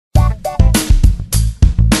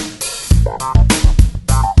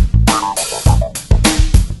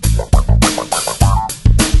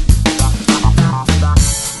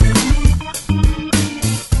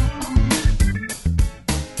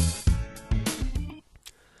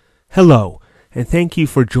Hello, and thank you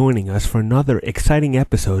for joining us for another exciting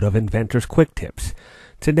episode of Inventor's Quick Tips.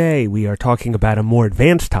 Today we are talking about a more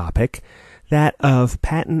advanced topic, that of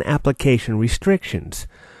patent application restrictions.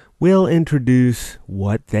 We'll introduce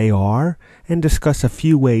what they are and discuss a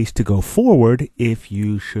few ways to go forward if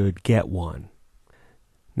you should get one.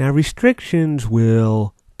 Now, restrictions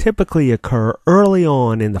will typically occur early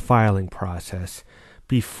on in the filing process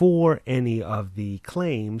before any of the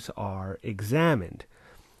claims are examined.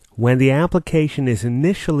 When the application is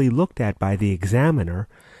initially looked at by the examiner,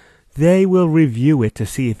 they will review it to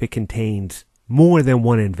see if it contains more than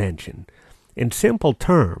one invention. In simple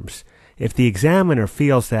terms, if the examiner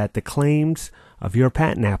feels that the claims of your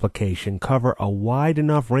patent application cover a wide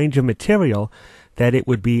enough range of material that it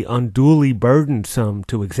would be unduly burdensome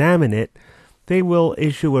to examine it, they will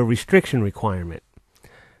issue a restriction requirement.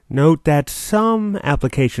 Note that some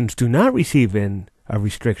applications do not receive a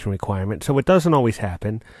restriction requirement, so it doesn't always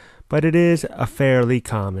happen, but it is a fairly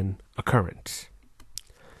common occurrence.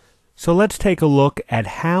 So let's take a look at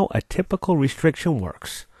how a typical restriction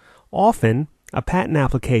works. Often, a patent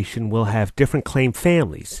application will have different claim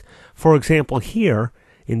families. For example, here,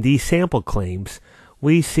 in these sample claims,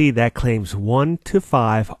 we see that claims 1 to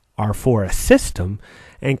 5 are for a system,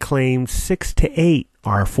 and claims 6 to 8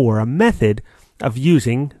 are for a method of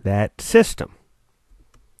using that system.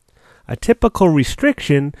 A typical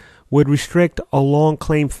restriction would restrict along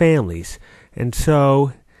claim families, and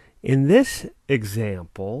so in this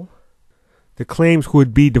example, the claims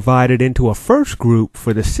would be divided into a first group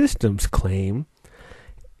for the systems claim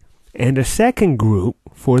and a second group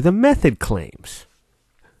for the method claims.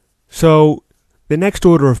 So the next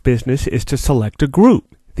order of business is to select a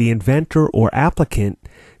group. The inventor or applicant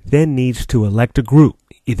then needs to elect a group,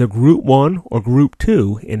 either group 1 or group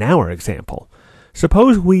 2 in our example.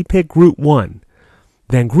 Suppose we pick group 1.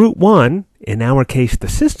 Then group 1, in our case the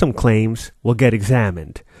system claims, will get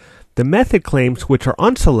examined. The method claims, which are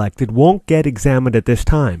unselected, won't get examined at this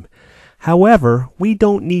time. However, we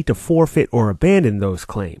don't need to forfeit or abandon those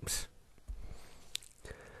claims.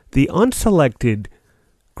 The unselected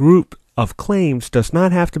group of claims does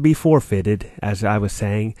not have to be forfeited, as I was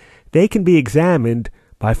saying. They can be examined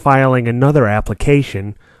by filing another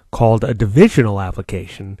application called a divisional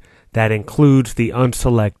application that includes the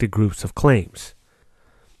unselected groups of claims.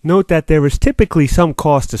 Note that there is typically some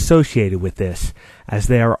cost associated with this, as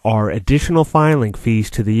there are additional filing fees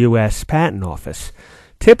to the U.S. Patent Office.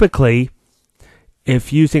 Typically,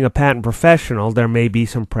 if using a patent professional, there may be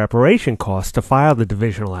some preparation costs to file the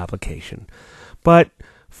divisional application. But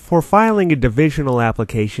for filing a divisional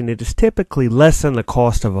application, it is typically less than the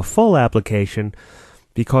cost of a full application,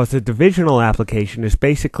 because the divisional application is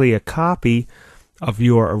basically a copy of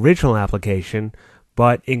your original application,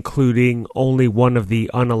 but including only one of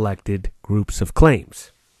the unelected groups of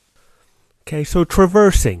claims. Okay, so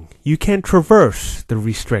traversing. You can traverse the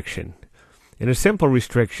restriction. In a simple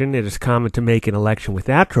restriction, it is common to make an election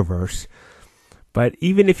without traverse, but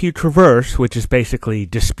even if you traverse, which is basically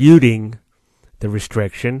disputing the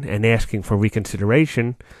restriction and asking for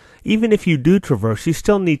reconsideration, even if you do traverse, you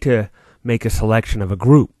still need to make a selection of a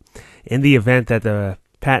group. In the event that the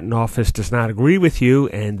Patent Office does not agree with you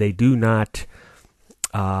and they do not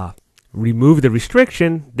remove the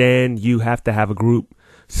restriction, then you have to have a group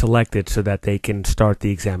selected so that they can start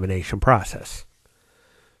the examination process.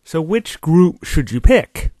 So which group should you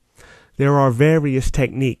pick? There are various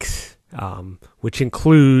techniques, which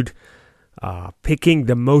include picking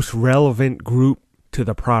the most relevant group to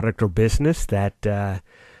the product or business that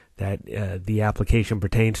the application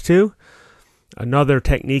pertains to. Another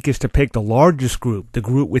technique is to pick the largest group, the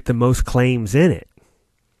group with the most claims in it.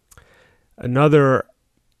 Another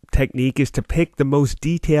technique is to pick the most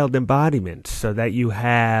detailed embodiments so that you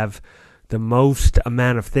have the most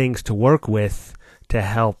amount of things to work with to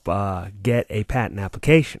help get a patent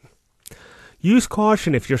application. Use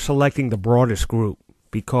caution if you're selecting the broadest group,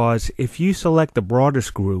 because if you select the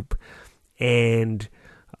broadest group and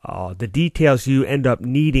the details you end up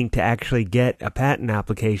needing to actually get a patent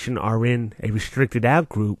application are in a restricted out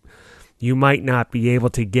group, you might not be able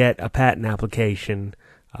to get a patent application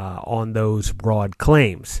on those broad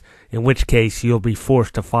claims, in which case you'll be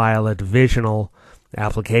forced to file a divisional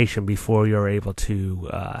application before you're able to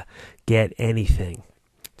get anything.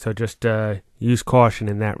 So just use caution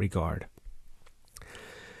in that regard.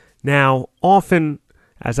 Now, often,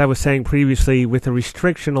 as I was saying previously, with a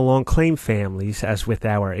restriction along claim families, as with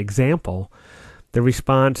our example, the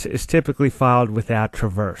response is typically filed without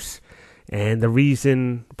traverse. And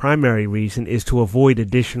the primary reason, is to avoid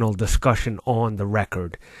additional discussion on the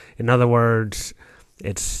record. In other words,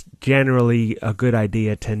 it's generally a good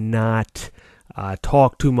idea to not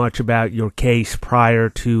talk too much about your case prior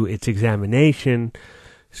to its examination,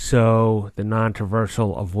 so the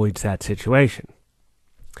non-traversal avoids that situation.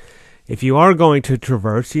 If you are going to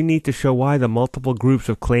traverse, you need to show why the multiple groups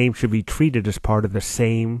of claims should be treated as part of the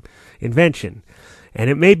same invention. And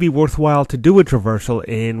it may be worthwhile to do a traversal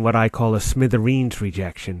in what I call a Smithereens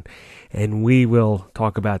rejection, and we will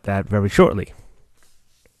talk about that very shortly.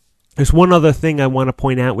 There's one other thing I want to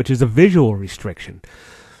point out, which is a visual restriction.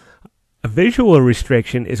 A visual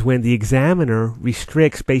restriction is when the examiner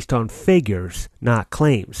restricts based on figures, not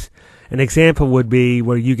claims. An example would be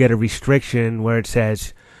where you get a restriction where it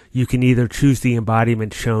says you can either choose the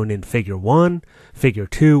embodiment shown in Figure 1, Figure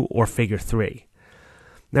 2, or Figure 3.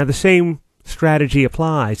 Now the same strategy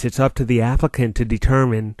applies. It's up to the applicant to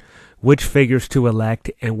determine which figures to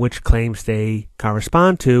elect and which claims they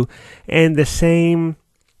correspond to, and the same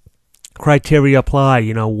criteria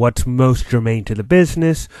apply. What's most germane to the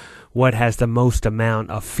business, what has the most amount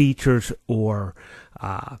of features or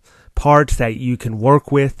parts that you can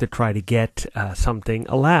work with to try to get something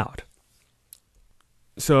allowed.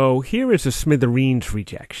 So here is a Smithereens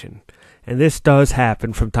rejection, and this does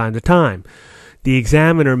happen from time to time. The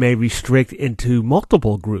examiner may restrict into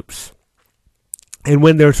multiple groups. And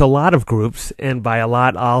when there's a lot of groups, and by a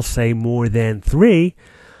lot I'll say more than 3,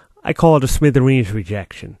 I call it a Smithereens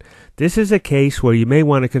rejection. This is a case where you may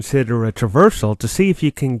want to consider a traversal to see if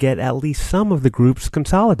you can get at least some of the groups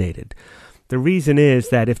consolidated. The reason is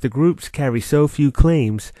that if the groups carry so few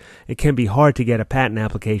claims, it can be hard to get a patent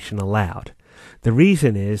application allowed. The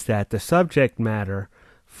reason is that the subject matter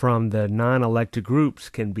from the non-elected groups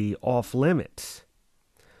can be off limits,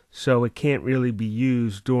 so it can't really be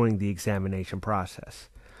used during the examination process.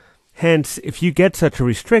 Hence, if you get such a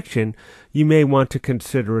restriction, you may want to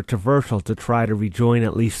consider a traversal to try to rejoin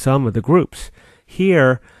at least some of the groups.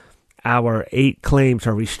 Here, our 8 claims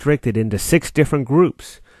are restricted into 6 different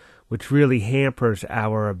groups, which really hampers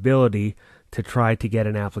our ability to try to get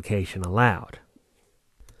an application allowed.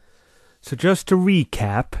 So just to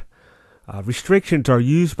recap, restrictions are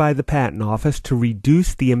used by the Patent Office to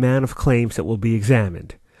reduce the amount of claims that will be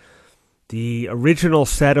examined. The original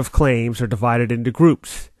set of claims are divided into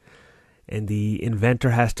groups, and the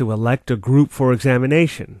inventor has to elect a group for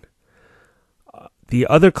examination. The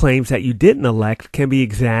other claims that you didn't elect can be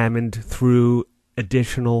examined through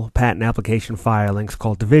additional patent application filings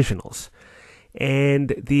called divisionals.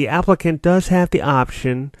 And the applicant does have the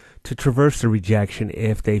option to traverse the rejection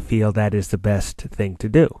if they feel that is the best thing to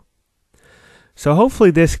do. So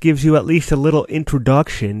hopefully this gives you at least a little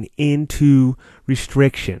introduction into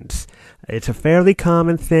restrictions. It's a fairly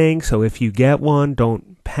common thing, so if you get one,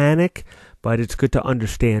 don't panic, but it's good to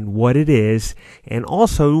understand what it is and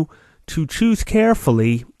also to choose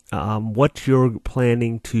carefully what you're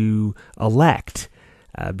planning to elect,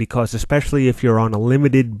 because especially if you're on a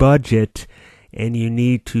limited budget and you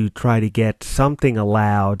need to try to get something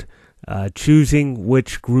allowed, choosing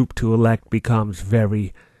which group to elect becomes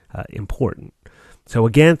very important. So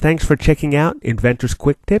again, thanks for checking out Inventors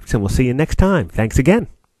Quick Tips, and we'll see you next time. Thanks again.